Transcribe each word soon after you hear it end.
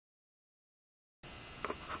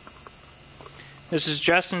This is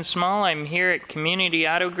Justin Small. I'm here at Community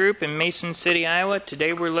Auto Group in Mason City, Iowa.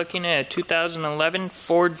 Today we're looking at a 2011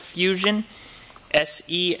 Ford Fusion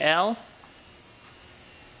SEL.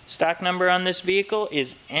 Stock number on this vehicle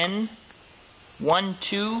is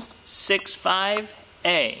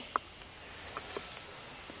N1265A.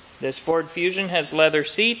 This Ford Fusion has leather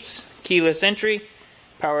seats, keyless entry,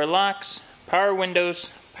 power locks, power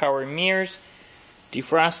windows, power mirrors,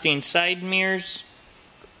 defrosting side mirrors,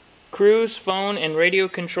 cruise, phone, and radio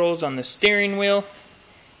controls on the steering wheel,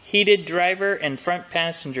 heated driver and front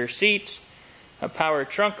passenger seats, a power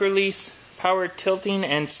trunk release, power tilting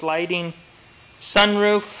and sliding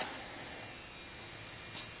sunroof,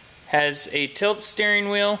 has a tilt steering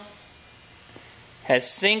wheel, has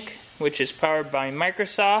sync, which is powered by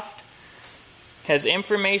Microsoft, has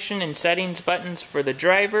information and settings buttons for the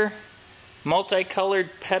driver, multicolored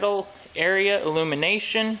pedal area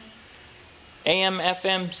illumination,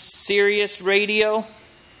 AM/FM Sirius radio,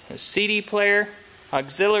 a CD player,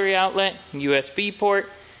 auxiliary outlet, USB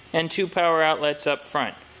port, and 2 power outlets up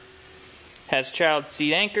front. Has child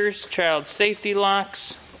seat anchors, child safety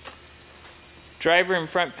locks, driver and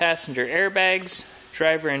front passenger airbags,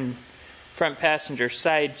 driver and front passenger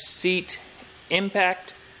side seat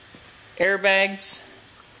impact airbags,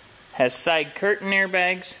 has side curtain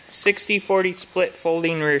airbags, 60/40 split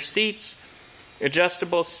folding rear seats,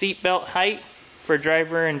 adjustable seat belt height for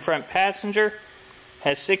driver and front passenger,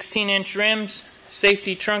 has 16-inch rims,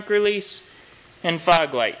 safety trunk release, and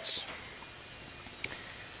fog lights.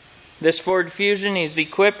 This Ford Fusion is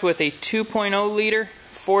equipped with a 2.0-liter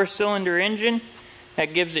 4-cylinder engine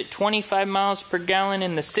that gives it 25 miles per gallon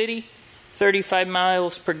in the city, 35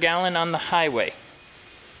 miles per gallon on the highway.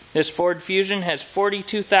 This Ford Fusion has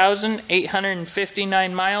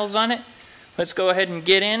 42,859 miles on it. Let's go ahead and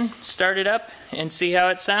get in, start it up, and see how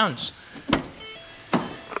it sounds.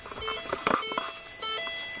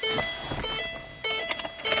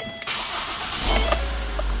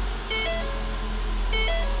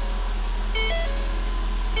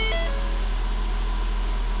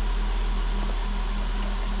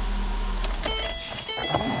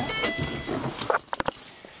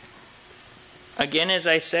 Again, as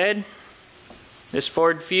I said, this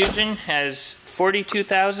Ford Fusion has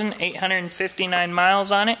 42,859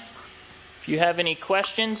 miles on it. If you have any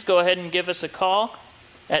questions, go ahead and give us a call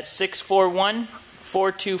at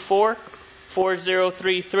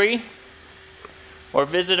 641-424-4033 or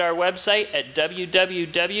visit our website at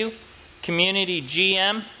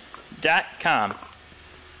www.communitygm.com.